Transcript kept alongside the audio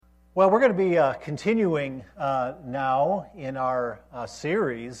Well, we're going to be continuing now in our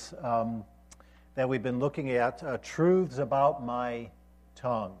series that we've been looking at, Truths About My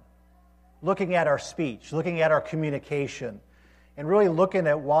Tongue. Looking at our speech, looking at our communication, and really looking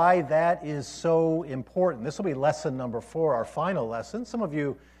at why that is so important. This will be lesson number 4, our final lesson. Some of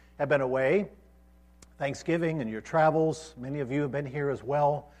you have been away, Thanksgiving and your travels. Many of you have been here as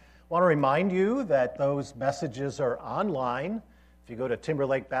well. I want to remind you that those messages are online. If you go to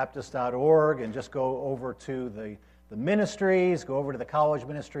timberlakebaptist.org and just go over to the ministries, go over to the college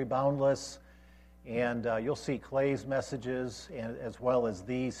ministry, Boundless, and you'll see Clay's messages as well as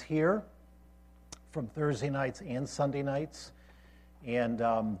these here from Thursday nights and Sunday nights. And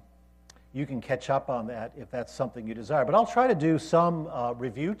you can catch up on that if that's something you desire. But I'll try to do some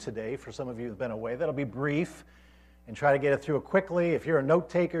review today for some of you who've been away. That'll be brief and try to get it through it quickly. If you're a note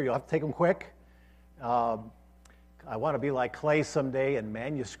taker, you'll have to take them quick. I want to be like Clay someday and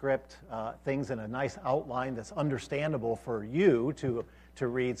manuscript things in a nice outline that's understandable for you to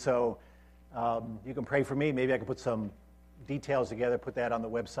read. So you can pray for me. Maybe I can put some details together, put that on the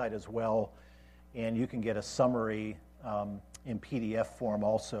website as well, and you can get a summary in PDF form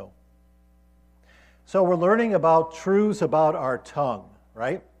also. So we're learning about truths about our tongue,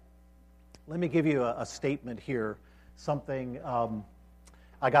 right? Let me give you a statement here, something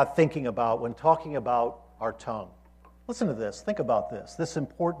I got thinking about when talking about our tongue. Listen to this. Think about this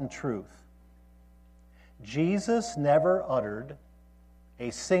important truth. Jesus never uttered a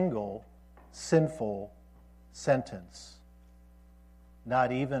single sinful sentence,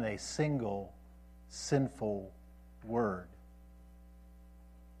 not even a single sinful word.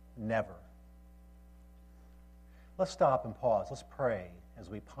 Never. Let's stop and pause. Let's pray as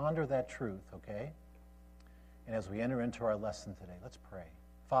we ponder that truth, okay? And as we enter into our lesson today, let's pray.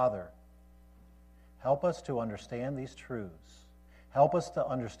 Father, help us to understand these truths. Help us to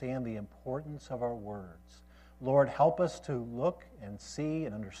understand the importance of our words. Lord, help us to look and see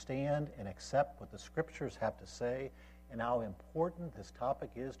and understand and accept what the Scriptures have to say and how important this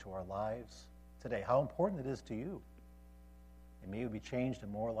topic is to our lives today, how important it is to you. And may we be changed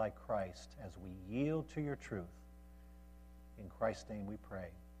and more like Christ as we yield to your truth. In Christ's name we pray.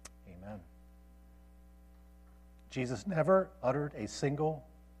 Amen. Jesus never uttered a single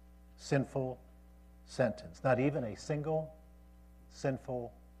sinful sentence, not even a single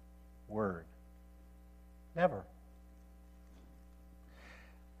sinful word. Never.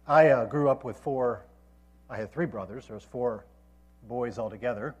 I grew up with I had 3 brothers. There was 4 boys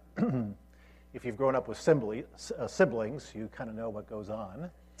altogether. If you've grown up with siblings, you kind of know what goes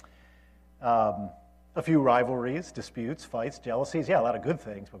on. A few rivalries, disputes, fights, jealousies. Yeah, a lot of good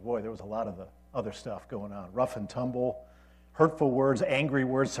things, but boy, there was a lot of the other stuff going on. Rough and tumble, hurtful words, angry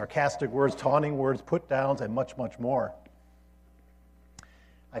words, sarcastic words, taunting words, put-downs, and much, much more.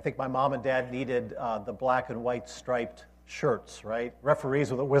 I think my mom and dad needed the black and white striped shirts, right?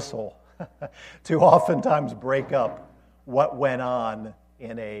 Referees with a whistle to oftentimes break up what went on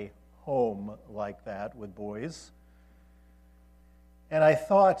in a home like that with boys. And I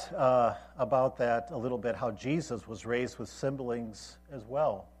thought about that a little bit, how Jesus was raised with siblings as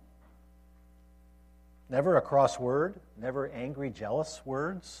well. Never a cross word, never angry, jealous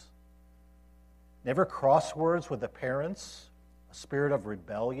words, never cross words with the parents, a spirit of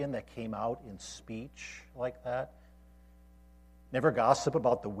rebellion that came out in speech like that. Never gossip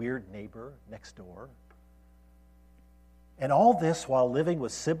about the weird neighbor next door. And all this while living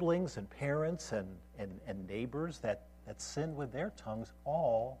with siblings and parents and neighbors that sin with their tongues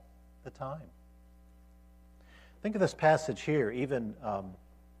all the time. Think of this passage here, even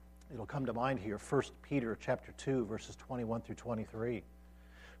it'll come to mind here, 1 Peter chapter 2, verses 21 through 23.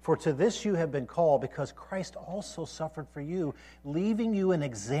 For to this you have been called, because Christ also suffered for you, leaving you an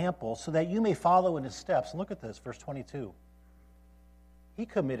example so that you may follow in his steps. And look at this, verse 22. He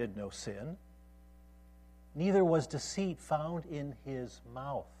committed no sin, neither was deceit found in his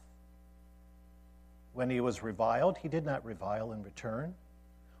mouth. When he was reviled, he did not revile in return.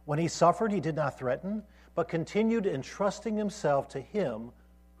 When he suffered, he did not threaten, but continued entrusting himself to him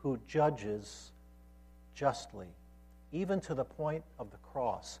who judges justly, even to the point of the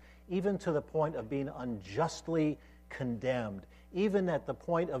cross, even to the point of being unjustly condemned, even at the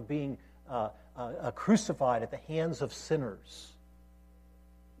point of being crucified at the hands of sinners.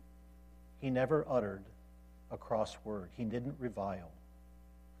 He never uttered a cross word. He didn't revile.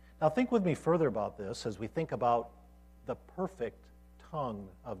 Now think with me further about this as we think about the perfect tongue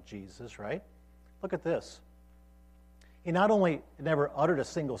of Jesus, right? Look at this. He not only never uttered a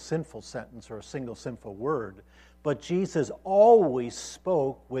single sinful sentence or a single sinful word, but Jesus always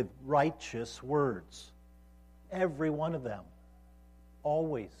spoke with righteous words. Every one of them.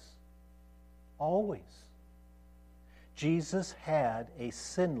 Always. Always. Jesus had a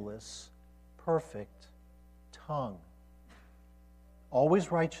sinless, perfect tongue.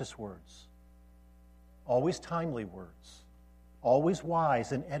 Always righteous words. Always timely words. Always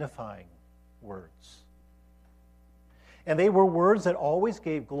wise and edifying words. And they were words that always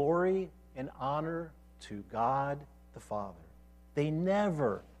gave glory and honor to God the Father. They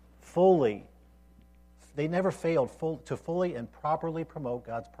never failed to fully and properly promote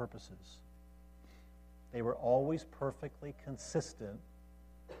God's purposes. They were always perfectly consistent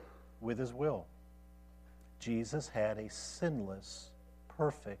with His will. Jesus had a sinless,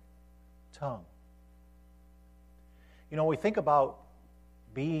 perfect tongue. You know, we think about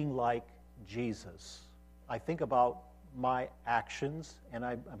being like Jesus. I think about my actions, and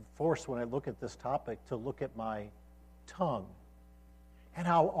I'm forced when I look at this topic to look at my tongue and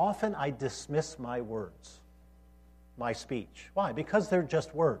how often I dismiss my words, my speech. Why? Because they're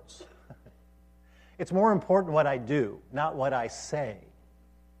just words. It's more important what I do, not what I say.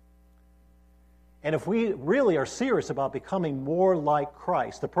 And if we really are serious about becoming more like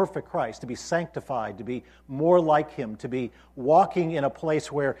Christ, the perfect Christ, to be sanctified, to be more like Him, to be walking in a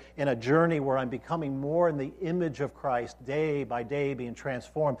place where, in a journey where I'm becoming more in the image of Christ, day by day being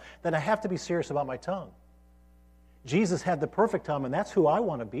transformed, then I have to be serious about my tongue. Jesus had the perfect tongue, and that's who I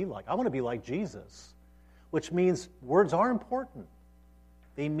want to be like. I want to be like Jesus, which means words are important.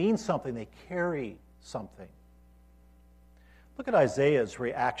 They mean something. They carry something. Look at Isaiah's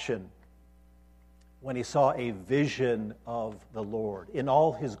reaction when he saw a vision of the Lord in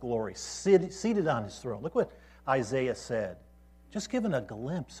all His glory, seated on His throne. Look what Isaiah said, just given a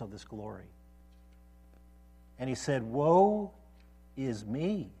glimpse of this glory. And he said, "Woe is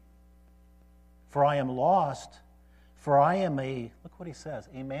me, for I am lost, for I am look what he says,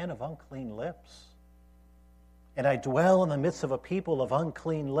 a man of unclean lips. And I dwell in the midst of a people of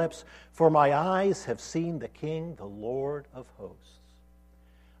unclean lips, for my eyes have seen the King, the Lord of hosts."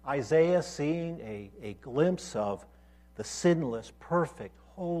 Isaiah seeing a glimpse of the sinless, perfect,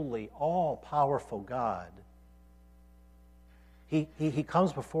 holy, all-powerful God. He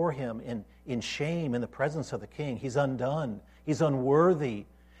comes before Him in shame in the presence of the King. He's undone. He's unworthy.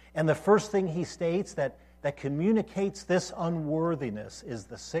 And the first thing he states that communicates this unworthiness is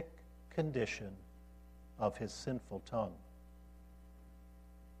the sick condition of his sinful tongue.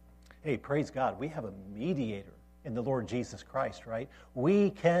 Hey, praise God, we have a mediator in the Lord Jesus Christ, right? We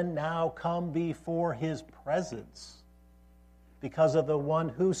can now come before His presence because of the one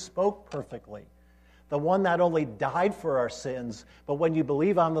who spoke perfectly. The one not only died for our sins, but when you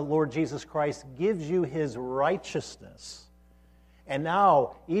believe on the Lord Jesus Christ, gives you His righteousness. And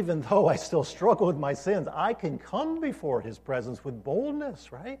now, even though I still struggle with my sins, I can come before His presence with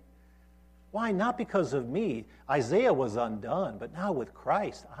boldness, right? Why? Not because of me. Isaiah was undone, but now with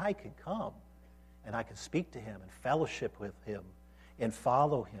Christ, I can come. And I can speak to Him and fellowship with Him and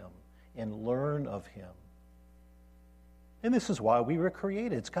follow Him and learn of Him. And this is why we were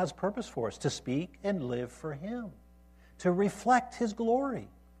created. It's God's purpose for us, to speak and live for Him, to reflect His glory.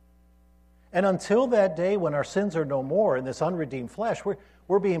 And until that day when our sins are no more in this unredeemed flesh,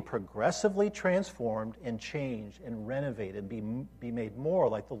 we're being progressively transformed and changed and renovated and be made more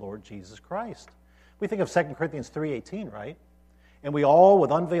like the Lord Jesus Christ. We think of 2 Corinthians 3:18, right? And we all,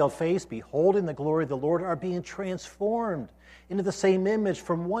 with unveiled face, beholding the glory of the Lord, are being transformed into the same image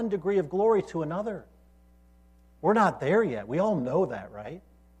from one degree of glory to another. We're not there yet. We all know that, right?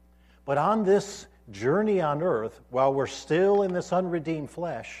 But on this journey on earth, while we're still in this unredeemed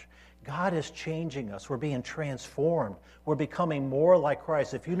flesh, God is changing us. We're being transformed. We're becoming more like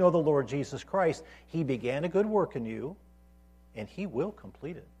Christ. If you know the Lord Jesus Christ, He began a good work in you, and He will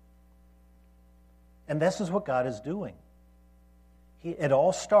complete it. And this is what God is doing. It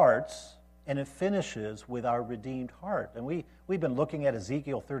all starts and it finishes with our redeemed heart. And we've been looking at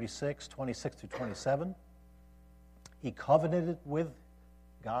Ezekiel 36, 26 through 27. He covenanted with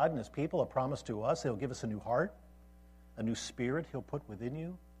God and His people, a promise to us. He'll give us a new heart, a new spirit He'll put within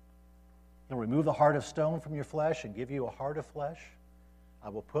you. He'll remove the heart of stone from your flesh and give you a heart of flesh. I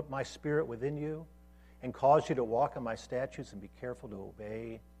will put my spirit within you and cause you to walk in my statutes and be careful to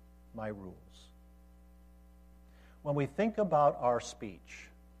obey my rules. When we think about our speech,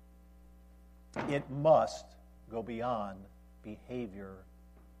 it must go beyond behavior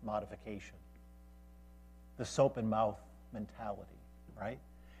modification. The soap and mouth mentality, right?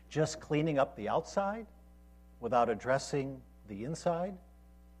 Just cleaning up the outside without addressing the inside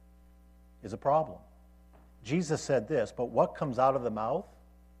is a problem. Jesus said this, but what comes out of the mouth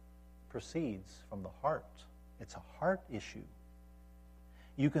proceeds from the heart. It's a heart issue.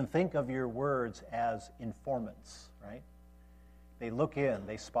 You can think of your words as informants, right? They look in,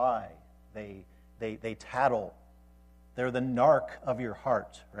 they spy, they They tattle. They're the narc of your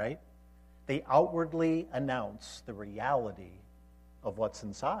heart, right? They outwardly announce the reality of what's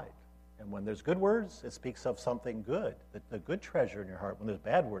inside. And when there's good words, it speaks of something good, the good treasure in your heart. When there's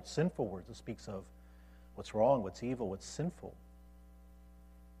bad words, sinful words, it speaks of what's wrong, what's evil, what's sinful.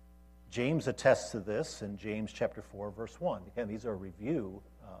 James attests to this in James chapter 4, verse 1. Again, these are review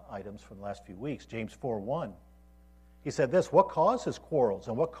items from the last few weeks. James 4:1. He said this, "What causes quarrels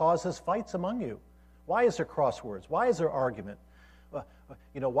and what causes fights among you? Why is there crosswords? Why is there argument? Why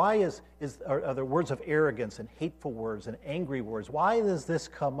are there words of arrogance and hateful words and angry words? Why does this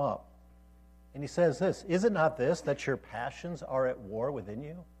come up?" And he says this, "Is it not this, that your passions are at war within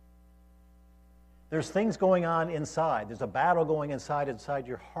you?" There's things going on inside. There's a battle going inside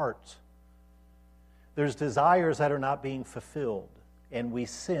your heart. There's desires that are not being fulfilled, and we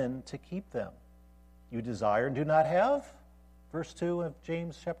sin to keep them. You desire and do not have, verse 2 of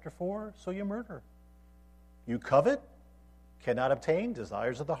James chapter 4, so you murder. You covet, cannot obtain,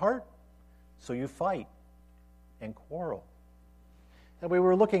 desires of the heart, so you fight and quarrel. And we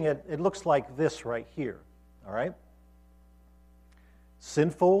were looking at, it looks like this right here, all right?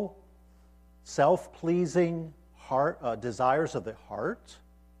 Sinful, self-pleasing desires of the heart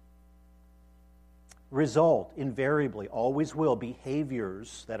result invariably, always will,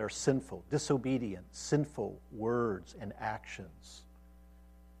 behaviors that are sinful, disobedient, sinful words and actions.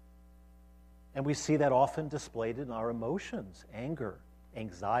 And we see that often displayed in our emotions, anger,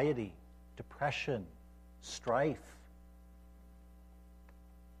 anxiety, depression, strife.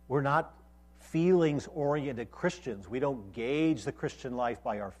 We're not feelings-oriented Christians. We don't gauge the Christian life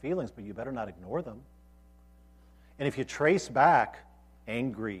by our feelings, but you better not ignore them. And if you trace back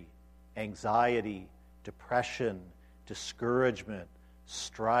angry, anxiety, depression, discouragement,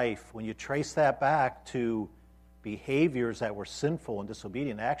 strife, when you trace that back to behaviors that were sinful and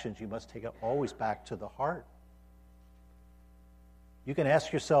disobedient actions, you must take it always back to the heart. You can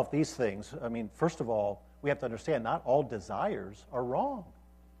ask yourself these things. I mean, first of all, we have to understand not all desires are wrong.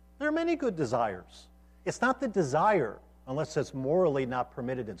 There are many good desires. It's not the desire, unless it's morally not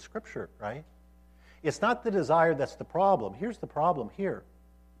permitted in Scripture, right? It's not the desire that's the problem. Here's the problem here.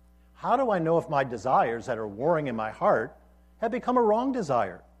 How do I know if my desires that are warring in my heart have become a wrong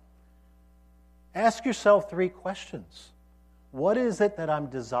desire? Ask yourself 3 questions. What is it that I'm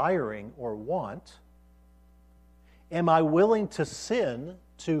desiring or want? Am I willing to sin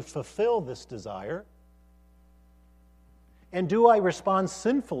to fulfill this desire? And do I respond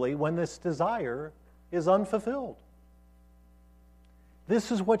sinfully when this desire is unfulfilled?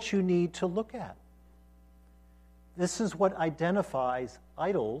 This is what you need to look at. This is what identifies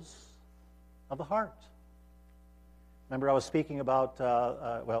idols of the heart. Remember, I was speaking about,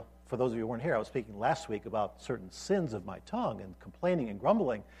 for those of you who weren't here, I was speaking last week about certain sins of my tongue and complaining and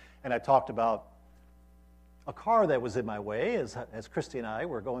grumbling, and I talked about a car that was in my way as Christy and I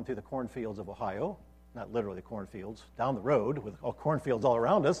were going through the cornfields of Ohio. Not literally the cornfields, down the road with cornfields all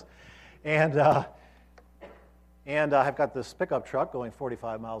around us. And I've got this pickup truck going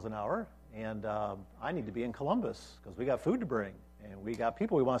 45 miles an hour, and I need to be in Columbus because we got food to bring, and we got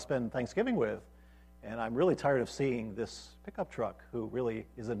people we want to spend Thanksgiving with. And I'm really tired of seeing this pickup truck who really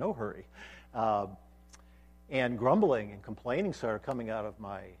is in no hurry. And grumbling and complaining started coming out of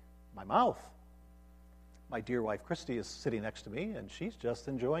my mouth. My dear wife, Christy, is sitting next to me, and she's just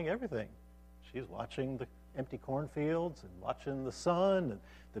enjoying everything. She's watching the empty cornfields and watching the sun and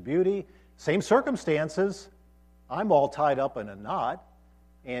the beauty. Same circumstances. I'm all tied up in a knot,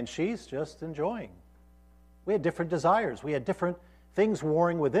 and she's just enjoying. We had different desires. We had different things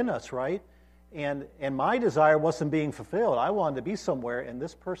warring within us, right? And my desire wasn't being fulfilled. I wanted to be somewhere, and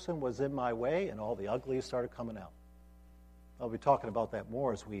this person was in my way, and all the uglies started coming out. I'll be talking about that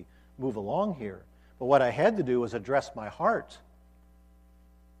more as we move along here. But what I had to do was address my heart.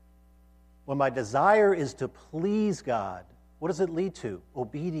 When my desire is to please God, what does it lead to?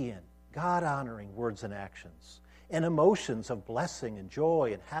 Obedient, God-honoring words and actions, and emotions of blessing and joy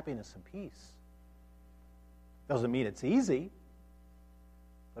and happiness and peace. Doesn't mean it's easy,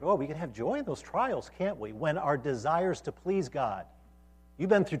 but we can have joy in those trials, can't we? When our desires to please God. You've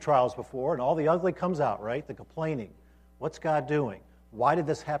been through trials before, and all the ugly comes out, right? The complaining. What's God doing? Why did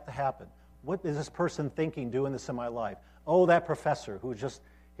this have to happen? What is this person thinking doing this in my life? Oh, that professor who just...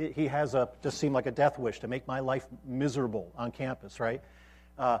 He has just seemed like a death wish to make my life miserable on campus, right?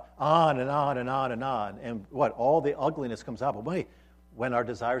 On and on and on and on. And all the ugliness comes out. But wait, when our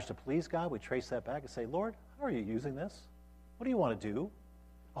desires to please God, we trace that back and say, Lord, how are you using this? What do you want to do?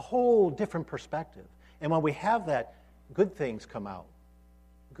 A whole different perspective. And when we have that, good things come out.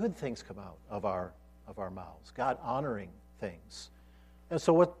 Good things come out of our mouths. God-honoring things. And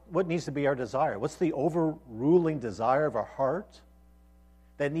so what needs to be our desire? What's the overruling desire of our heart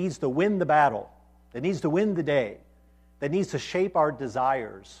that needs to win the battle, that needs to win the day, that needs to shape our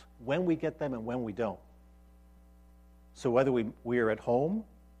desires when we get them and when we don't? So whether we are at home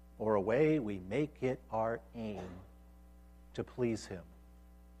or away, we make it our aim to please Him.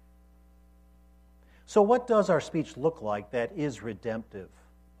 So what does our speech look like that is redemptive,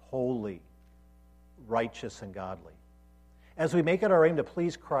 holy, righteous, and godly? As we make it our aim to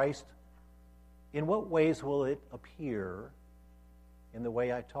please Christ, in what ways will it appear in the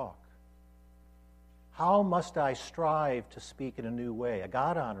way I talk? How must I strive to speak in a new way, a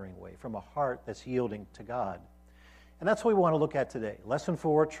God-honoring way, from a heart that's yielding to God? And that's what we want to look at today. Lesson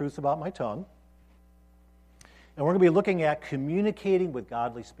 4, Truths About My Tongue. And we're going to be looking at communicating with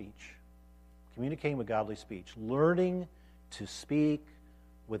godly speech. Communicating with godly speech. Learning to speak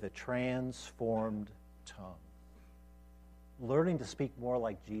with a transformed tongue. Learning to speak more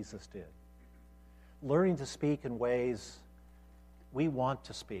like Jesus did. Learning to speak in ways we want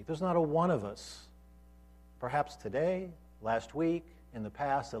to speak. There's not a one of us, perhaps today, last week, in the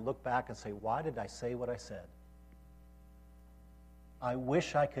past, that look back and say, why did I say what I said? I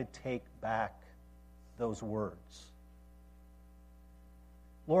wish I could take back those words.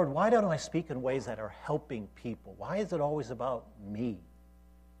 Lord, why don't I speak in ways that are helping people? Why is it always about me?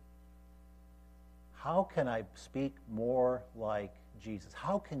 How can I speak more like Jesus?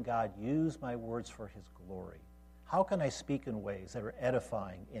 How can God use my words for His glory? How can I speak in ways that are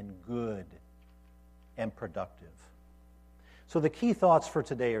edifying and good and productive? So the key thoughts for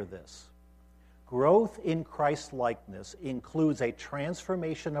today are this. Growth in Christ-likeness includes a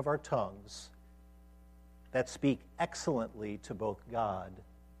transformation of our tongues that speak excellently to both God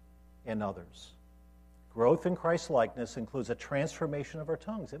and others. Growth in Christ-likeness includes a transformation of our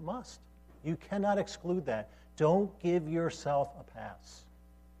tongues. It must. You cannot exclude that. Don't give yourself a pass.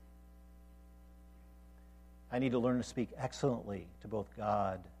 I need to learn to speak excellently to both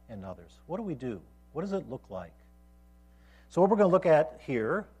God and others. What do we do? What does it look like? So what we're going to look at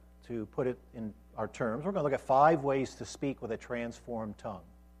here, to put it in our terms, we're going to look at 5 ways to speak with a transformed tongue.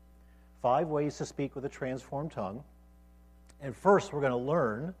 5 ways to speak with a transformed tongue. And first, we're going to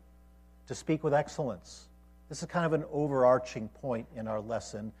learn to speak with excellence. This is kind of an overarching point in our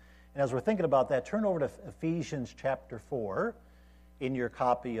lesson. And as we're thinking about that, turn over to Ephesians chapter 4 in your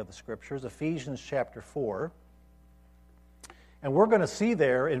copy of the Scriptures, Ephesians chapter 4. And we're going to see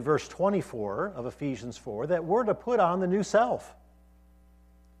there in verse 24 of Ephesians 4 that we're to put on the new self.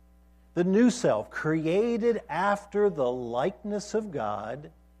 The new self, created after the likeness of God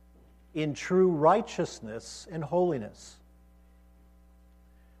in true righteousness and holiness.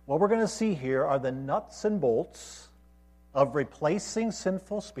 What we're going to see here are the nuts and bolts of replacing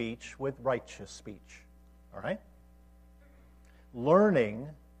sinful speech with righteous speech. All right? Learning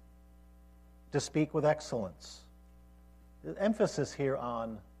to speak with excellence. The emphasis here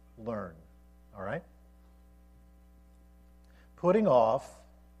on learn. All right? Putting off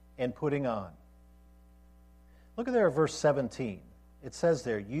and putting on. Look at there at verse 17. It says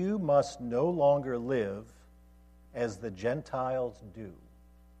there, you must no longer live as the Gentiles do.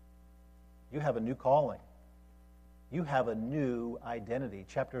 You have a new calling. You have a new identity.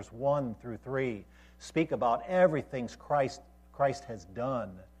 Chapters 1 through 3 speak about everything Christ has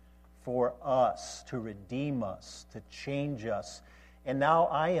done for us, to redeem us, to change us. And now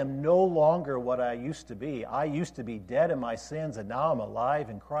I am no longer what I used to be. I used to be dead in my sins, and now I'm alive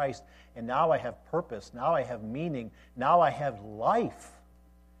in Christ. And now I have purpose. Now I have meaning. Now I have life.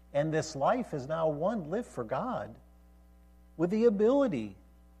 And this life is now one lived for God with the ability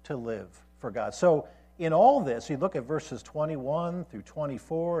to live for God. So in all this, you look at verses 21 through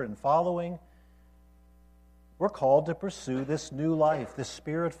 24 and following, we're called to pursue this new life, this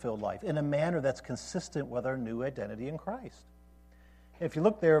Spirit-filled life, in a manner that's consistent with our new identity in Christ. If you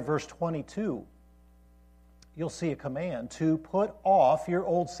look there at verse 22, you'll see a command to put off your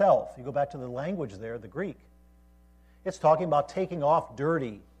old self. You go back to the language there, the Greek. It's talking about taking off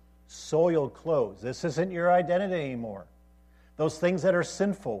dirty, soiled clothes. This isn't your identity anymore. Those things that are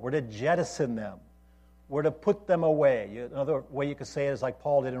sinful, we're to jettison them. We're to put them away. Another way you could say it is like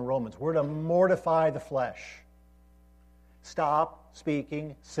Paul did in Romans. We're to mortify the flesh. Stop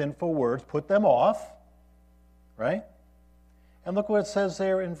speaking sinful words. Put them off. Right? And look what it says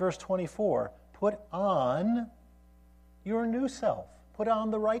there in verse 24. Put on your new self. Put on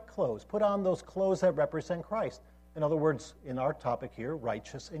the right clothes. Put on those clothes that represent Christ. In other words, in our topic here,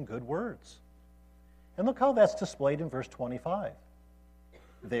 righteous and good words. And look how that's displayed in verse 25.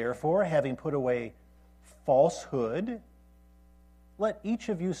 Therefore, having put away falsehood, let each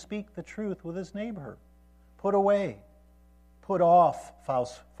of you speak the truth with his neighbor. Put Put off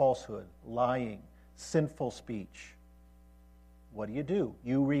falsehood, lying, sinful speech. What do?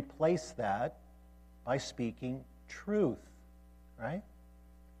 You replace that by speaking truth, right?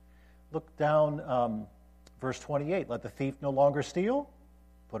 Look down verse 28. Let the thief no longer steal.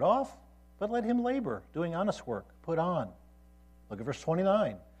 Put off, but let him labor, doing honest work. Put on. Look at verse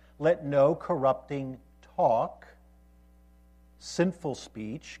 29. Let no corrupting talk, sinful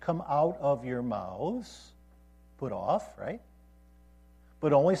speech come out of your mouths. Put off, right?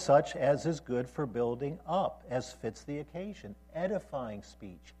 But only such as is good for building up, as fits the occasion. Edifying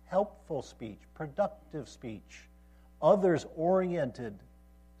speech, helpful speech, productive speech, others-oriented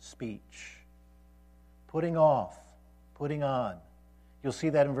speech. Putting off, putting on. You'll see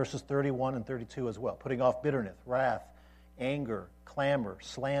that in verses 31 and 32 as well. Putting off bitterness, wrath, anger, clamor,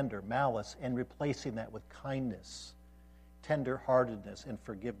 slander, malice, and replacing that with kindness, tender-heartedness, and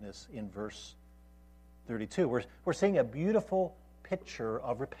forgiveness in verse 32. We're seeing a beautiful picture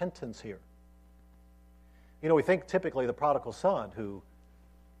of repentance here. You know, we think typically the prodigal son who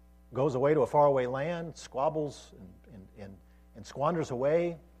goes away to a faraway land, squabbles and squanders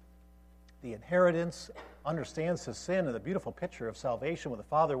away the inheritance, understands his sin, and the beautiful picture of salvation with a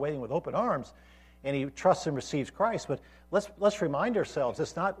father waiting with open arms, and he trusts and receives Christ. But let's remind ourselves,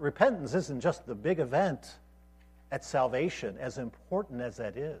 repentance isn't just the big event at salvation, as important as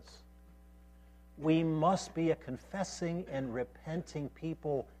that is. We must be a confessing and repenting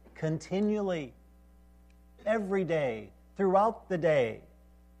people continually, every day, throughout the day.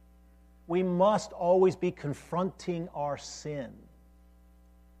 We must always be confronting our sin.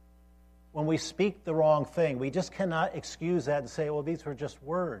 When we speak the wrong thing, we just cannot excuse that and say, well, these were just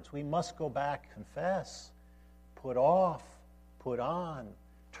words. We must go back, confess, put off, put on,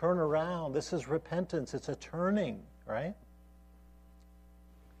 turn around. This is repentance. It's a turning, right?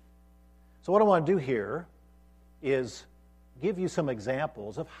 So what I want to do here is give you some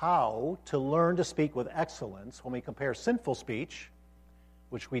examples of how to learn to speak with excellence when we compare sinful speech,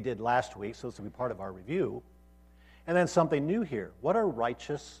 which we did last week, so this will be part of our review, and then something new here. What are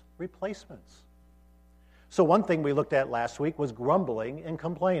righteous replacements? So one thing we looked at last week was grumbling and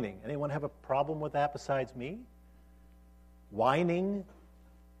complaining. Anyone have a problem with that besides me? Whining,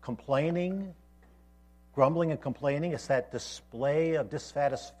 complaining, grumbling and complaining is that display of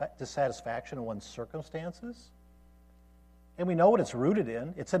dissatisfaction in one's circumstances. And we know what it's rooted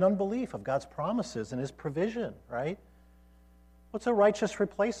in. It's an unbelief of God's promises and His provision, right? What's a righteous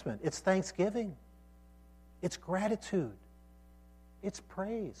replacement? It's thanksgiving. It's gratitude. It's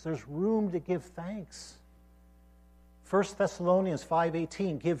praise. There's room to give thanks. 1 Thessalonians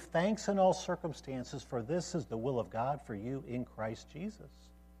 5:18, give thanks in all circumstances, for this is the will of God for you in Christ Jesus.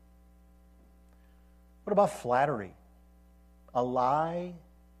 What about flattery? A lie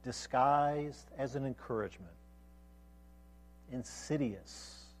disguised as an encouragement.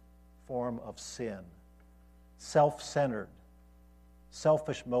 Insidious form of sin. Self-centered.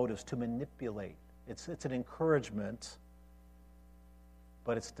 Selfish motives to manipulate. It's an encouragement,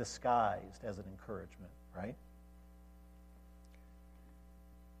 but it's disguised as an encouragement, right?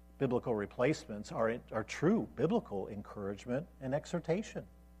 Biblical replacements are true biblical encouragement and exhortation.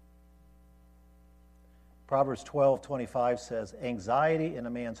 Proverbs 12:25 says, anxiety in a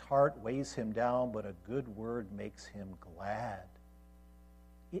man's heart weighs him down, but a good word makes him glad.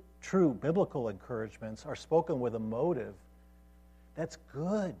 True biblical encouragements are spoken with a motive that's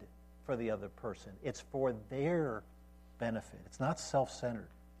good for the other person. It's for their benefit. It's not self-centered.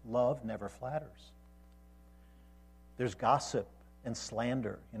 Love never flatters. There's gossip and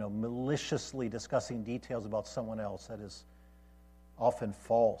slander, maliciously discussing details about someone else that is often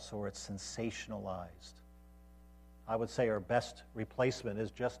false or it's sensationalized. I would say our best replacement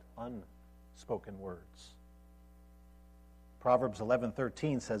is just unspoken words. Proverbs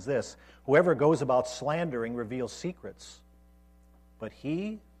 11:13 says this, whoever goes about slandering reveals secrets, but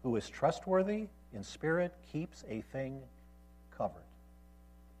he who is trustworthy in spirit keeps a thing covered.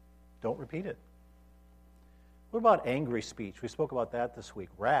 Don't repeat it. What about angry speech? We spoke about that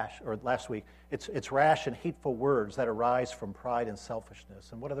last week. It's rash and hateful words that arise from pride and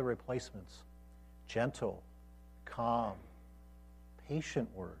selfishness. And what are the replacements? Gentle, calm, patient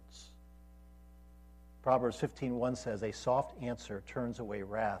words. Proverbs 15:1 says, a soft answer turns away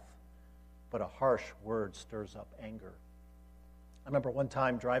wrath, but a harsh word stirs up anger. I remember one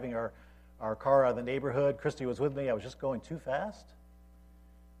time driving our car out of the neighborhood. Christy was with me. I was just going too fast.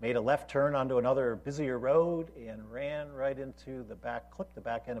 Made a left turn onto another busier road and ran right into clipped the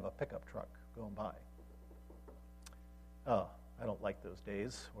back end of a pickup truck going by. Oh, I don't like those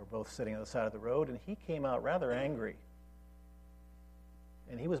days. We're both sitting on the side of the road, and he came out rather angry.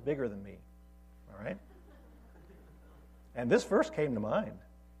 And he was bigger than me, all right? And this verse came to mind.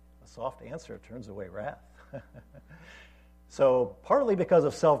 A soft answer turns away wrath. So partly because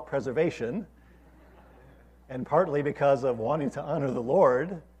of self-preservation and partly because of wanting to honor the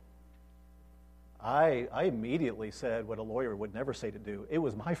Lord, I immediately said what a lawyer would never say to do. It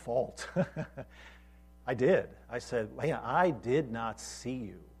was my fault. I did. I said, man, I did not see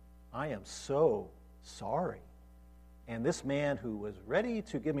you. I am so sorry. And this man who was ready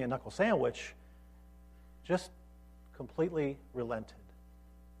to give me a knuckle sandwich just completely relented.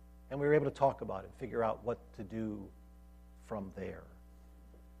 And we were able to talk about it, figure out what to do from there.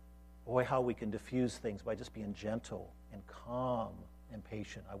 Boy, how we can diffuse things by just being gentle and calm and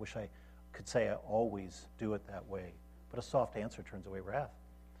patient. I wish I could say I always do it that way. But a soft answer turns away wrath.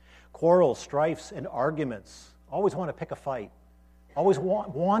 Quarrels, strifes, and arguments. Always want to pick a fight. Always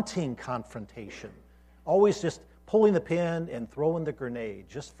wanting confrontation. Always just pulling the pin and throwing the grenade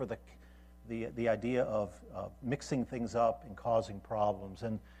just for the idea of mixing things up and causing problems.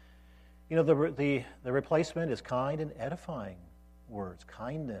 And you know, the replacement is kind and edifying words,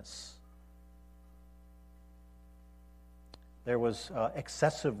 kindness. There was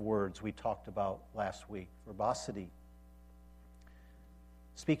excessive words we talked about last week, verbosity.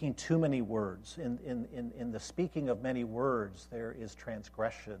 Speaking too many words. In the speaking of many words, there is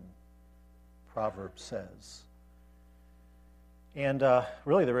transgression, Proverbs says. And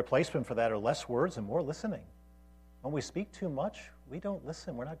really the replacement for that are less words and more listening. When we speak too much, we don't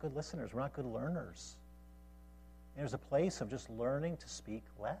listen. We're not good listeners. We're not good learners. There's a place of just learning to speak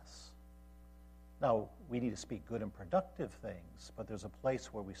less. Now, we need to speak good and productive things, but there's a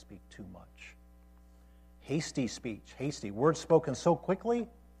place where we speak too much. Hasty speech, hasty. Words spoken so quickly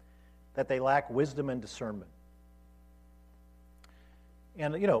that they lack wisdom and discernment.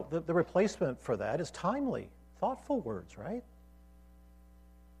 And, you know, the replacement for that is timely, thoughtful words, right?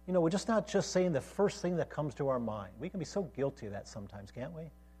 You know, we're just not just saying the first thing that comes to our mind. We can be so guilty of that sometimes, can't we?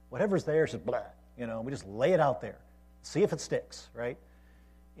 Whatever's there is just blah, you know, we just lay it out there. See if it sticks, right?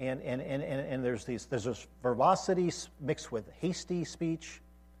 And there's this verbosity mixed with hasty speech.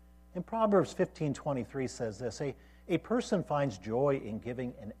 And Proverbs 15:23 says this, a person finds joy in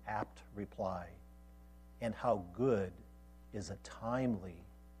giving an apt reply, and how good is a timely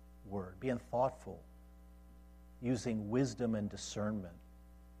word, being thoughtful, using wisdom and discernment.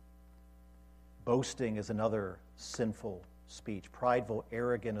 Boasting is another sinful speech, prideful,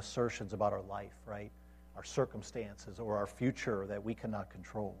 arrogant assertions about our life, right? Our circumstances or our future that we cannot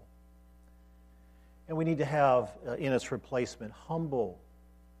control. And we need to have, in its replacement, humble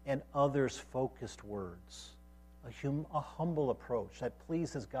and others-focused words, a humble approach that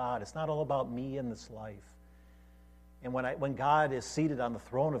pleases God. It's not all about me in this life. And when God is seated on the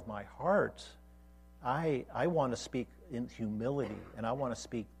throne of my heart, I want to speak in humility, and I want to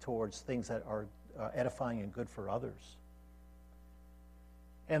speak towards things that are edifying and good for others.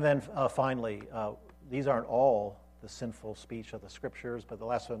 And then finally, these aren't all the sinful speech of the Scriptures, but the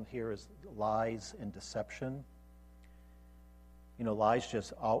last one here is lies and deception. You know, lies,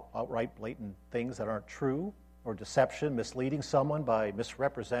 just outright blatant things that aren't true, or deception, misleading someone by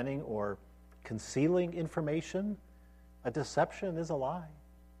misrepresenting or concealing information. A deception is a lie.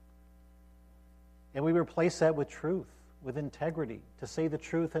 And we replace that with truth, with integrity, to say the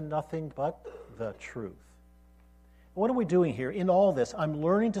truth and nothing but the truth. What are we doing here? In all this, I'm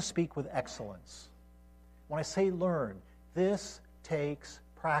learning to speak with excellence. When I say learn, this takes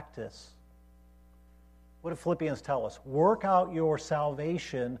practice. What do Philippians tell us? Work out your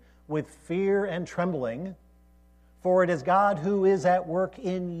salvation with fear and trembling, for it is God who is at work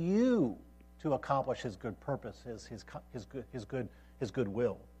in you to accomplish His good purpose, His good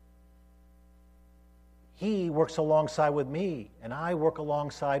will. He works alongside with me, and I work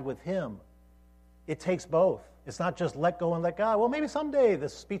alongside with Him. It takes both. It's not just let go and let God. Well, maybe someday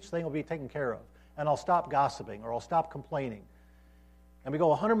this speech thing will be taken care of, and I'll stop gossiping, or I'll stop complaining. And we go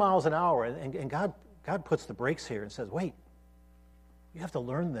 100 miles an hour, and God puts the brakes here and says, wait, you have to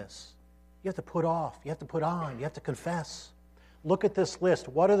learn this. You have to put off. You have to put on. You have to confess. Look at this list.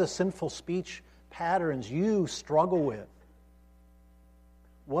 What are the sinful speech patterns you struggle with?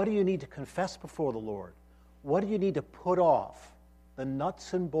 What do you need to confess before the Lord? What do you need to put off? The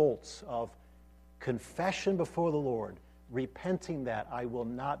nuts and bolts of confession before the Lord, repenting that I will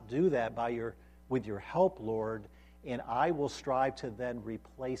not do that with your help, Lord, and I will strive to then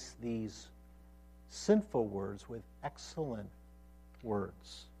replace these sinful words with excellent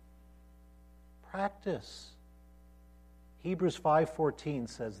words. Practice. Hebrews 5:14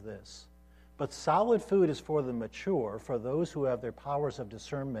 says this, but solid food is for the mature, for those who have their powers of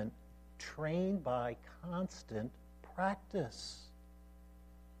discernment trained by constant practice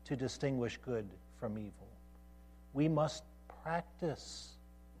to distinguish good from evil. we must practice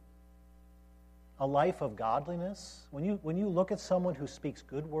a life of godliness. When you look at someone who speaks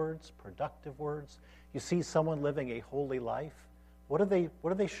good words, productive words, you see someone living a holy life, what are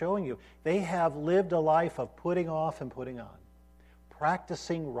they showing you? They have lived a life of putting off and putting on,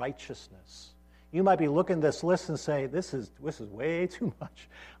 practicing righteousness. You might be looking at this list and say, this is way too much.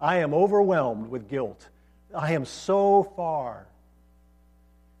 I am overwhelmed with guilt. I am so far.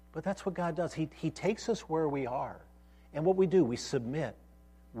 But that's what God does. He takes us where we are. And what we do, we submit,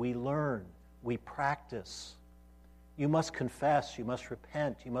 we learn, we practice. You must confess, you must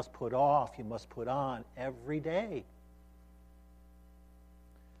repent, you must put off, you must put on every day.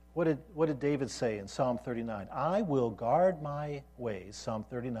 What did David say in Psalm 39? I will guard my ways, Psalm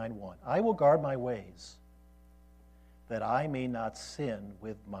 39:1. I will guard my ways that I may not sin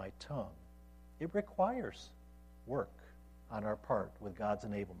with my tongue. It requires work on our part with God's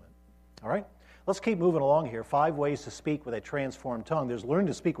enablement. All right? Let's keep moving along here. 5 ways to speak with a transformed tongue. There's learn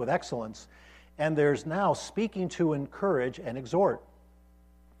to speak with excellence, and there's now speaking to encourage and exhort.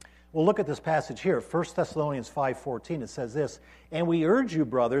 We'll look at this passage here, 1 Thessalonians 5:14. It says this, and we urge you,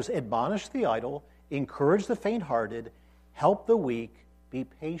 brothers, admonish the idle, encourage the faint-hearted, help the weak, be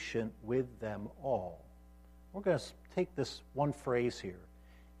patient with them all. We're going to take this one phrase here.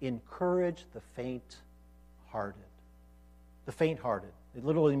 Encourage the faint-hearted. The faint-hearted. It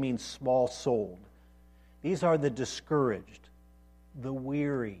literally means small-souled. These are the discouraged, the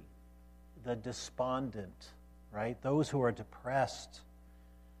weary, the despondent, right? Those who are depressed.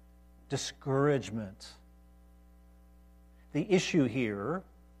 Discouragement. The issue here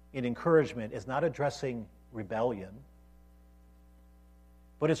in encouragement is not addressing rebellion,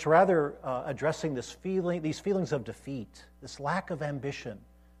 but it's rather addressing these feelings of defeat, this lack of ambition,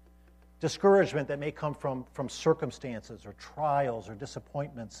 discouragement that may come from circumstances or trials or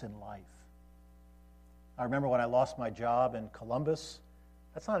disappointments in life. I remember when I lost my job in Columbus.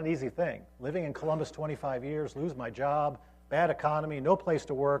 That's not an easy thing. Living in Columbus 25 years, lose my job, bad economy, no place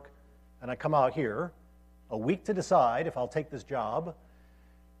to work, and I come out here, a week to decide if I'll take this job.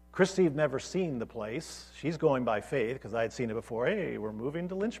 Christy had never seen the place. She's going by faith because I had seen it before. Hey, we're moving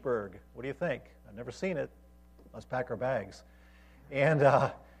to Lynchburg. What do you think? I've never seen it. Let's pack our bags.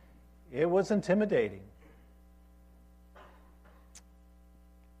 And it was intimidating.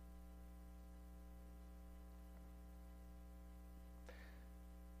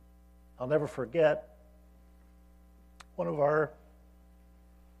 I'll never forget one of our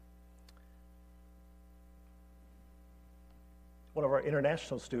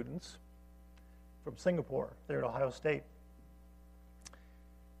international students from Singapore, there at Ohio State.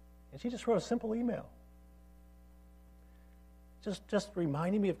 And she just wrote a simple email. Just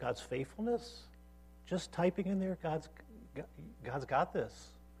reminding me of God's faithfulness. Just typing in there, God's got this.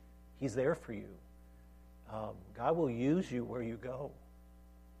 He's there for you. God will use you where you go.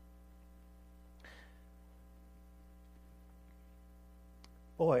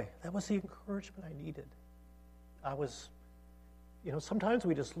 Boy, that was the encouragement I needed. Sometimes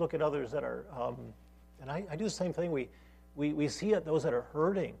we just look at others that are, and I do the same thing. We see those that are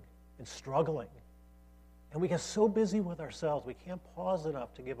hurting and struggling, and we get so busy with ourselves, we can't pause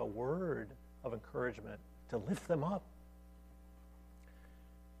enough to give a word of encouragement to lift them up.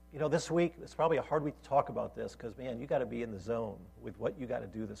 This week, it's probably a hard week to talk about this because, man, you got to be in the zone with what you got to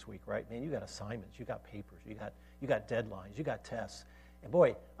do this week, right? Man, you got assignments, you got papers, you got deadlines, you got tests. And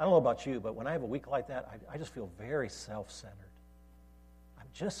boy, I don't know about you, but when I have a week like that, I just feel very self-centered.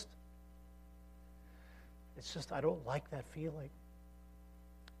 I don't like that feeling.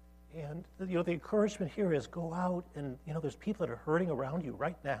 And, the encouragement here is go out and, there's people that are hurting around you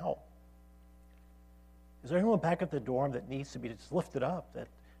right now. Is there anyone back at the dorm that needs to be just lifted up,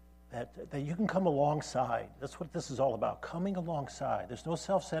 that you can come alongside? That's what this is all about, coming alongside. There's no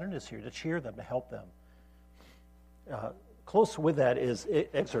self-centeredness here, to cheer them, to help them. Close with that is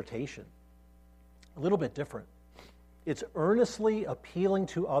exhortation. A little bit different. It's earnestly appealing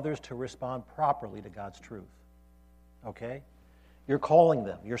to others to respond properly to God's truth. Okay? You're calling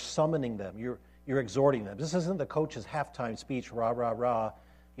them. You're summoning them. You're exhorting them. This isn't the coach's halftime speech, rah, rah, rah.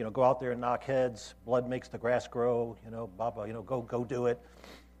 Go out there and knock heads. Blood makes the grass grow. Blah, blah. Go do it.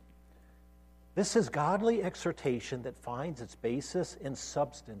 This is godly exhortation that finds its basis and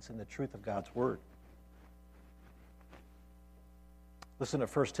substance in the truth of God's word. Listen to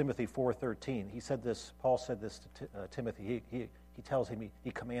 1 Timothy 4:13. Paul said this to Timothy. He tells him, he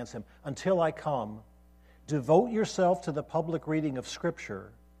commands him, until I come, devote yourself to the public reading of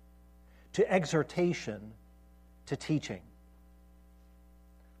Scripture, to exhortation, to teaching.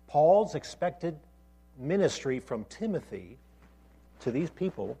 Paul's expected ministry from Timothy to these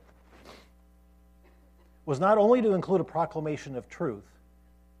people was not only to include a proclamation of truth,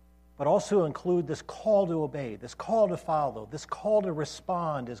 but also include this call to obey, this call to follow, this call to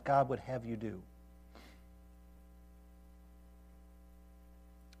respond as God would have you do.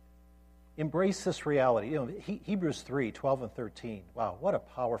 Embrace this reality. Hebrews 3, 12 and 13. Wow, what a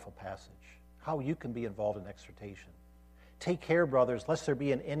powerful passage. How you can be involved in exhortation. Take care, brothers, lest there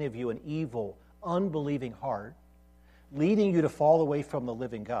be in any of you an evil, unbelieving heart, leading you to fall away from the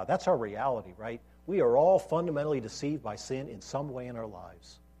living God. That's our reality, right? We are all fundamentally deceived by sin in some way in our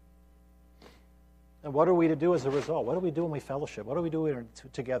lives. And what are we to do as a result? What do we do when we fellowship? What do we do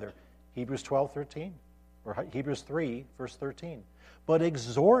together? Hebrews 12, 13, or Hebrews 3, verse 13. But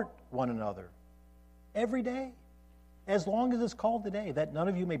exhort one another every day, as long as it's called today, that none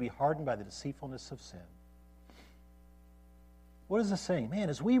of you may be hardened by the deceitfulness of sin. What is this saying? Man,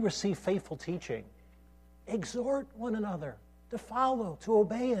 as we receive faithful teaching, exhort one another to follow, to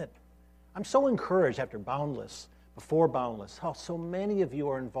obey it. I'm so encouraged after Boundless, before Boundless, how so many of you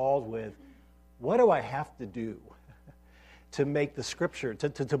are involved with, what do I have to do to make the Scripture,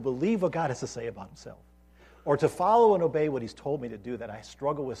 to believe what God has to say about himself? Or to follow and obey what he's told me to do that I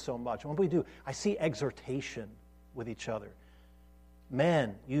struggle with so much. And what we do, I see exhortation with each other.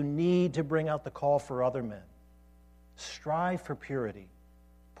 Men, you need to bring out the call for other men. Strive for purity,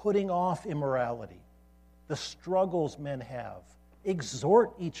 putting off immorality, the struggles men have.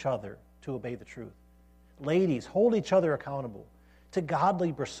 Exhort each other to obey the truth. Ladies, hold each other accountable to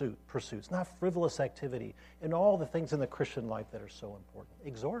godly pursuits, not frivolous activity, and all the things in the Christian life that are so important.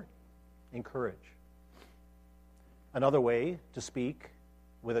 Exhort, encourage. Another way to speak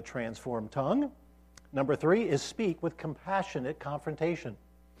with a transformed tongue, number 3, is speak with compassionate confrontation.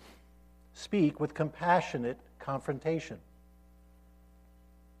 Speak with compassionate confrontation.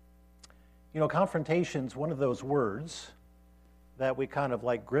 Confrontation's one of those words that we kind of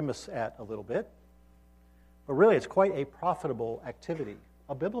like grimace at a little bit. But really, it's quite a profitable activity,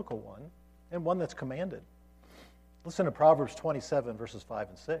 a biblical one, and one that's commanded. Listen to Proverbs 27, verses 5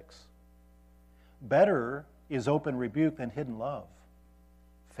 and 6. Better is open rebuke than hidden love.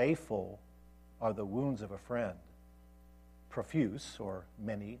 Faithful are the wounds of a friend. Profuse, or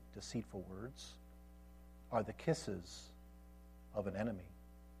many deceitful words, are the kisses of an enemy.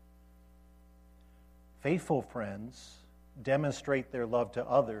 Faithful friends demonstrate their love to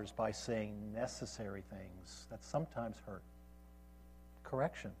others by saying necessary things that sometimes hurt.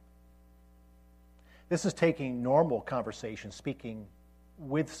 Correction. This is taking normal conversation, speaking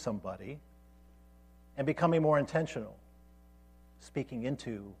with somebody, and becoming more intentional, speaking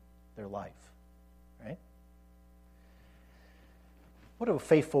into their life, right? What do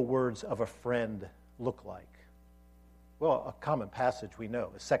faithful words of a friend look like? Well, a common passage we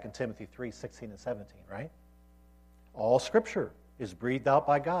know is 2 Timothy 3, 16 and 17, right? All Scripture is breathed out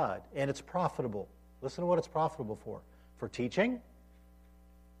by God, and it's profitable. Listen to what it's profitable for. For teaching,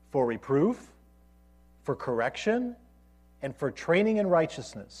 for reproof, for correction, and for training in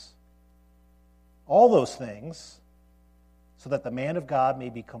righteousness. All those things so that the man of God may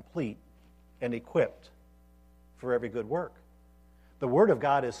be complete and equipped for every good work. The Word of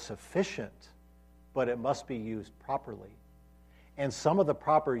God is sufficient, but it must be used properly. And some of the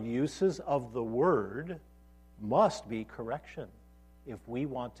proper uses of the Word must be correction if we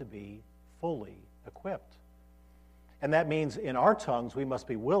want to be fully equipped. And that means in our tongues we must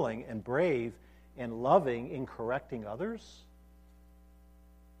be willing and brave and loving in correcting others.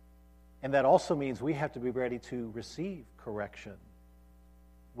 And that also means we have to be ready to receive correction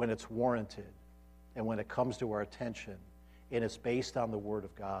when it's warranted and when it comes to our attention and it's based on the Word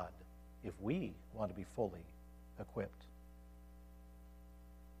of God if we want to be fully equipped.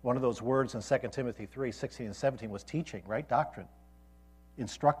 One of those words in 2 Timothy 3, 16 and 17 was teaching, right? Doctrine.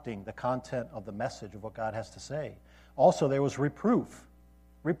 Instructing the content of the message of what God has to say. Also, there was reproof.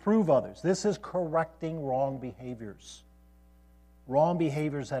 Reprove others. This is correcting wrong behaviors. Wrong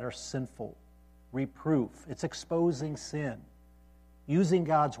behaviors that are sinful. Reproof. It's exposing sin. Using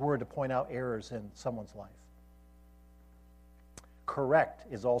God's word to point out errors in someone's life. Correct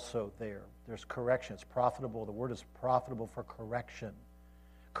is also there. There's correction. It's profitable. The word is profitable for correction.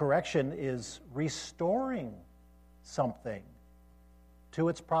 Correction is restoring something to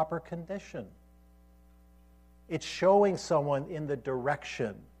its proper condition. It's showing someone in the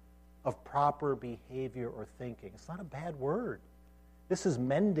direction of proper behavior or thinking. It's not a bad word. This is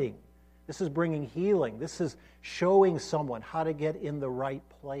mending. This is bringing healing. This is showing someone how to get in the right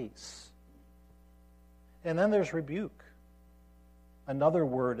place. And then there's rebuke. Another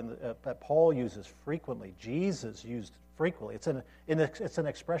word that Paul uses frequently, Jesus used frequently. It's an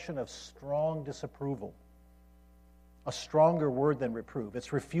expression of strong disapproval. A stronger word than reprove.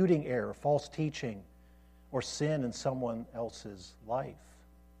 It's refuting error, false teaching, or sin in someone else's life.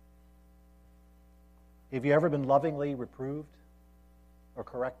 Have you ever been lovingly reproved or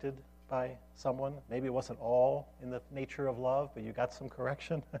corrected by someone? Maybe it wasn't all in the nature of love, but you got some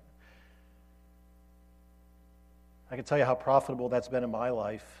correction. I can tell you how profitable that's been in my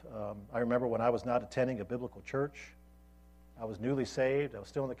life. I remember when I was not attending a biblical church. I was newly saved. I was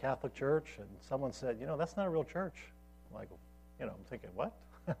still in the Catholic Church, and someone said, that's not a real church. I'm like, I'm thinking, what?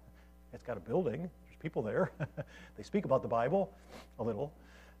 It's got a building. There's people there. They speak about the Bible a little.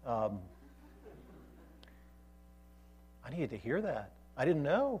 I needed to hear that. I didn't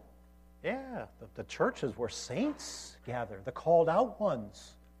know. Yeah, the churches where saints gather, the called out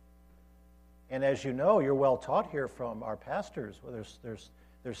ones. And as you know, you're well taught here from our pastors. Well,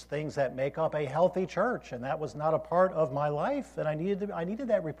 there's things that make up a healthy church, and that was not a part of my life. And I needed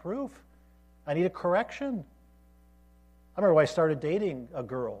that reproof. I needed correction. I remember when I started dating a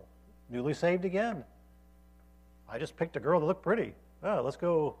girl, newly saved again. I just picked a girl that looked pretty. Oh, let's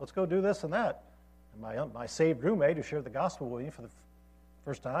go do this and that. And my saved roommate, who shared the gospel with me for the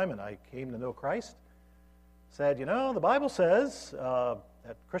first time, and I came to know Christ, said, the Bible says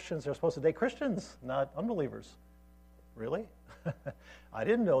that Christians are supposed to date Christians, not unbelievers. Really? I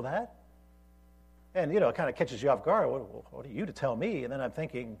didn't know that. And, it kind of catches you off guard. What are you to tell me? And then I'm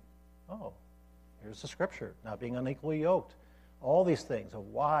thinking, oh, here's the scripture, not being unequally yoked. All these things of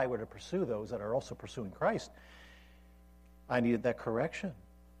why we're to pursue those that are also pursuing Christ. I needed that correction.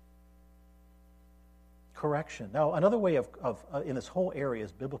 Correction. Now, another way of in this whole area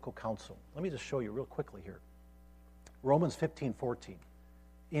is biblical counsel. Let me just show you real quickly here. Romans 15:14.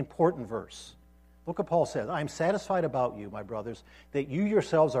 Important verse. Look what Paul says. I am satisfied about you, my brothers, that you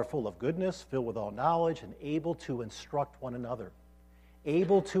yourselves are full of goodness, filled with all knowledge, and able to instruct one another.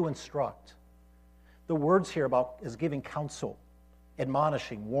 Able to instruct. The words here is giving counsel,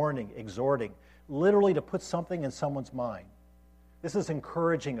 admonishing, warning, exhorting, literally to put something in someone's mind. This is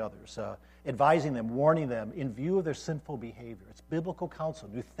encouraging others, advising them, warning them in view of their sinful behavior. It's biblical counsel,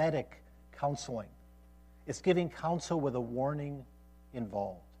 nouthetic counseling. It's giving counsel with a warning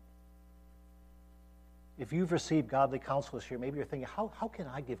involved. If you've received godly counsel this year, maybe you're thinking, how can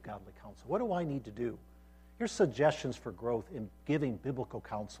I give godly counsel? What do I need to do? Here's suggestions for growth in giving biblical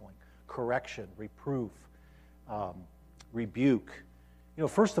counseling, correction, reproof, rebuke.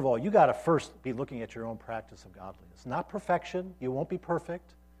 First of all, you got to first be looking at your own practice of godliness. Not perfection. You won't be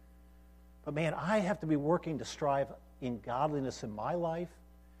perfect. But man, I have to be working to strive in godliness in my life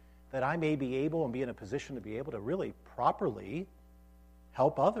that I may be able and be in a position to be able to really properly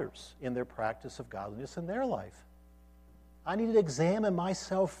help others in their practice of godliness in their life. I need to examine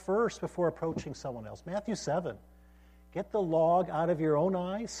myself first before approaching someone else. Matthew 7. Get the log out of your own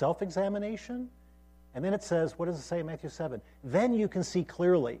eye, self-examination. And then it says, what does it say in Matthew 7? Then you can see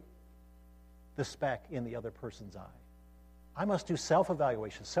clearly the speck in the other person's eye. I must do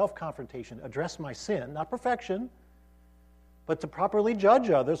self-evaluation, self-confrontation, address my sin, not perfection, but to properly judge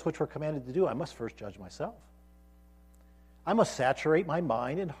others, which we're commanded to do, I must first judge myself. I must saturate my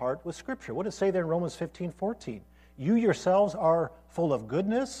mind and heart with Scripture. What does it say there in Romans 15:14? You yourselves are full of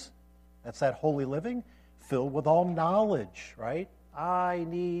goodness, that's that holy living, filled with all knowledge, right? I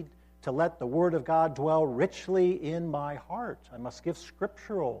need to let the Word of God dwell richly in my heart. I must give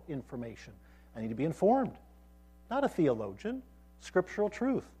scriptural information. I need to be informed. Not a theologian, scriptural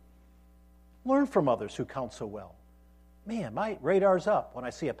truth. Learn from others who counsel well. Man, my radar's up when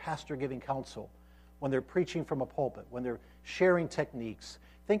I see a pastor giving counsel, when they're preaching from a pulpit, when they're sharing techniques.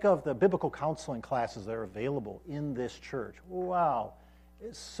 Think of the biblical counseling classes that are available in this church. Wow,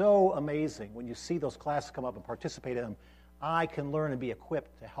 it's so amazing when you see those classes come up and participate in them. I can learn and be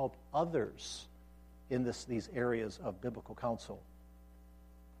equipped to help others in these areas of biblical counsel.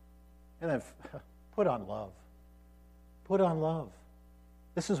 And then put on love. Put on love.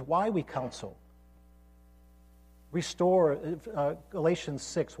 This is why we counsel. Restore, Galatians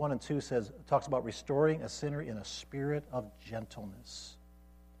 6:1-2 talks about restoring a sinner in a spirit of gentleness,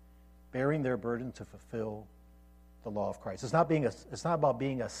 bearing their burden to fulfill the law of Christ. It's not about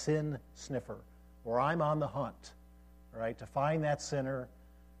being a sin sniffer, where I'm on the hunt, right, to find that sinner,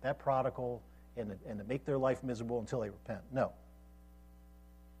 that prodigal, and to make their life miserable until they repent. No.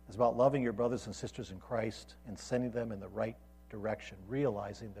 It's about loving your brothers and sisters in Christ and sending them in the right direction,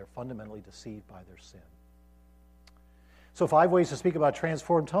 realizing they're fundamentally deceived by their sin. So 5 ways to speak about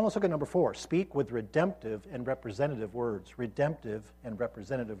transformed tongue. Let's look at number 4. Speak with redemptive and representative words. Redemptive and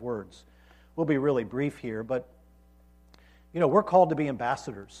representative words. We'll be really brief here, but we're called to be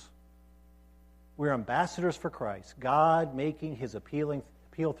ambassadors. We're ambassadors for Christ. God making his appeal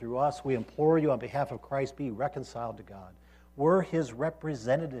through us. We implore you on behalf of Christ, be reconciled to God. We're his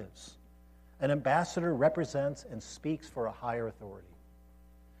representatives. An ambassador represents and speaks for a higher authority.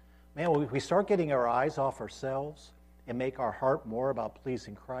 Man, when we start getting our eyes off ourselves and make our heart more about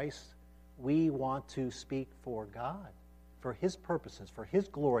pleasing Christ, we want to speak for God, for His purposes, for His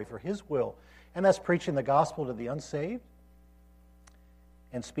glory, for His will. And that's preaching the gospel to the unsaved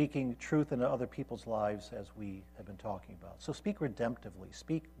and speaking truth into other people's lives, as we have been talking about. So speak redemptively,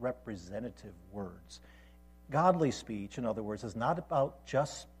 speak representative words. Godly speech, in other words, is not about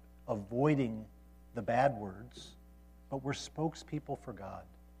just avoiding the bad words, but we're spokespeople for God.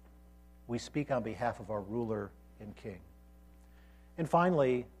 We speak on behalf of our ruler and king. And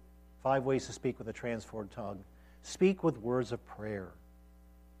finally, 5 ways to speak with a transformed tongue. Speak with words of prayer,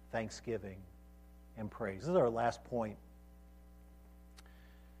 thanksgiving, and praise. This is our last point.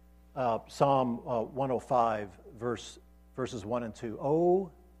 Psalm 105, verses 1 and 2.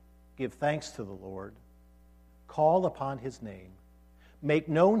 Oh, give thanks to the Lord. Call upon His name. Make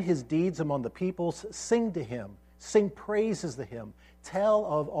known His deeds among the peoples. Sing to Him. Sing praises to Him. Tell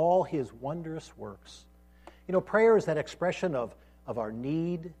of all His wondrous works. You know, prayer is that expression of our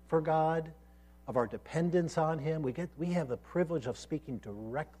need for God, of our dependence on Him. We have the privilege of speaking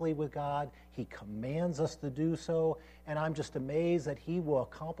directly with God. He commands us to do so, and I'm just amazed that He will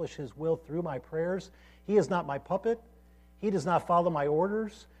accomplish His will through my prayers. He is not my puppet. He does not follow my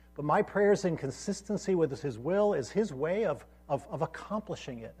orders, but my prayers in consistency with His will is His way of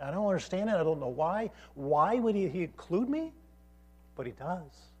accomplishing it. I don't understand it. I don't know why. Why would He include me? But He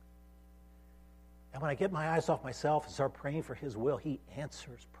does. And when I get my eyes off myself and start praying for His will, He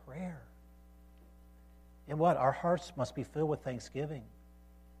answers prayer. And what? Our hearts must be filled with thanksgiving.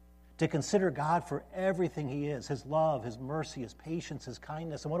 To consider God for everything He is, His love, His mercy, His patience, His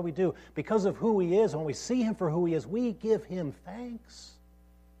kindness. And what do? Because of who He is, when we see Him for who He is, we give Him thanks.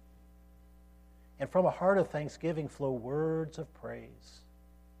 And from a heart of thanksgiving flow words of praise,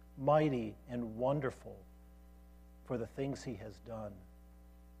 mighty and wonderful for the things He has done.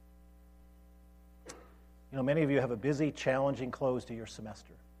 You know, many of you have a busy, challenging close to your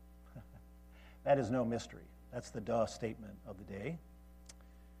semester. That is no mystery. That's the duh statement of the day.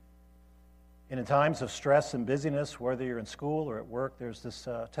 And in times of stress and busyness, whether you're in school or at work, there's this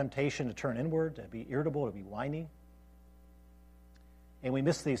temptation to turn inward, to be irritable, to be whiny. And we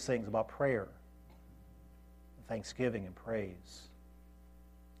miss these things about prayer, thanksgiving, and praise.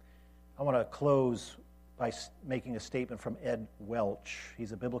 I want to close by making a statement from Ed Welch.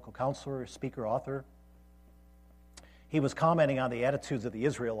 He's a biblical counselor, speaker, author. He was commenting on the attitudes of the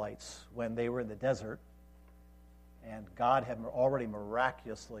Israelites when they were in the desert, and God had already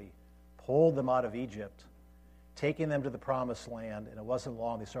miraculously pulled them out of Egypt, taking them to the promised land, and it wasn't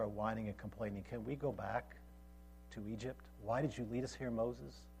long they started whining and complaining. Can we go back to Egypt? Why did you lead us here,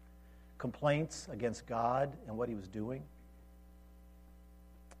 Moses? Complaints against God and what He was doing.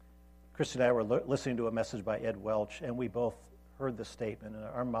 Christy and I were listening to a message by Ed Welch, and we both heard this statement, and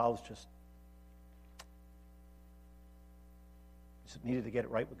our mouths just needed to get it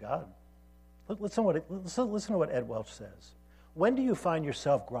right with God. Listen to what Ed Welch says. When do you find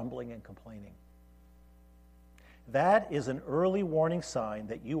yourself grumbling and complaining? That is an early warning sign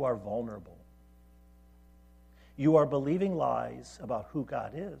that you are vulnerable. You are believing lies about who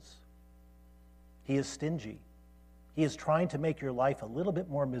God is. He is stingy. He is trying to make your life a little bit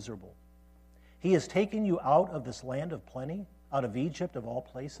more miserable. He is taking you out of this land of plenty, out of Egypt of all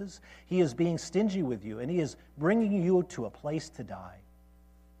places. He is being stingy with you, and He is bringing you to a place to die.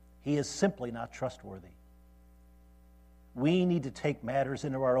 He is simply not trustworthy. We need to take matters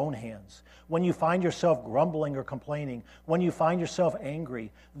into our own hands. When you find yourself grumbling or complaining, when you find yourself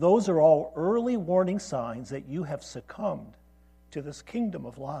angry, those are all early warning signs that you have succumbed to this kingdom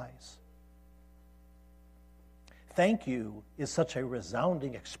of lies. Thank you is such a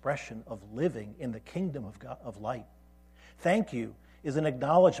resounding expression of living in the kingdom of God, of light. Thank you is an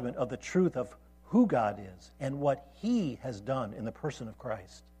acknowledgement of the truth of who God is and what He has done in the person of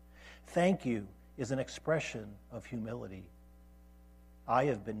Christ. Thank you is an expression of humility. I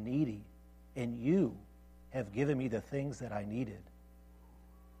have been needy, and you have given me the things that I needed.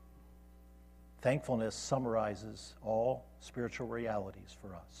 Thankfulness summarizes all spiritual realities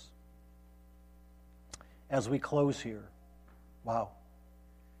for us. As we close here,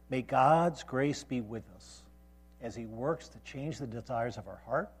 may God's grace be with us as He works to change the desires of our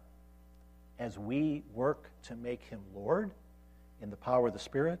heart, as we work to make Him Lord in the power of the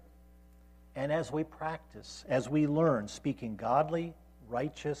Spirit, and as we practice, as we learn speaking godly,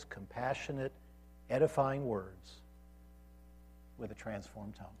 righteous, compassionate, edifying words with a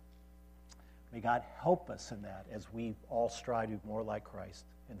transformed tongue. May God help us in that as we all strive to be more like Christ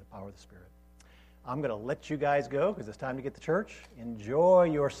in the power of the Spirit. I'm going to let you guys go because it's time to get to church. Enjoy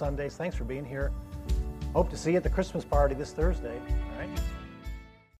your Sundays. Thanks for being here. Hope to see you at the Christmas party this Thursday. All right?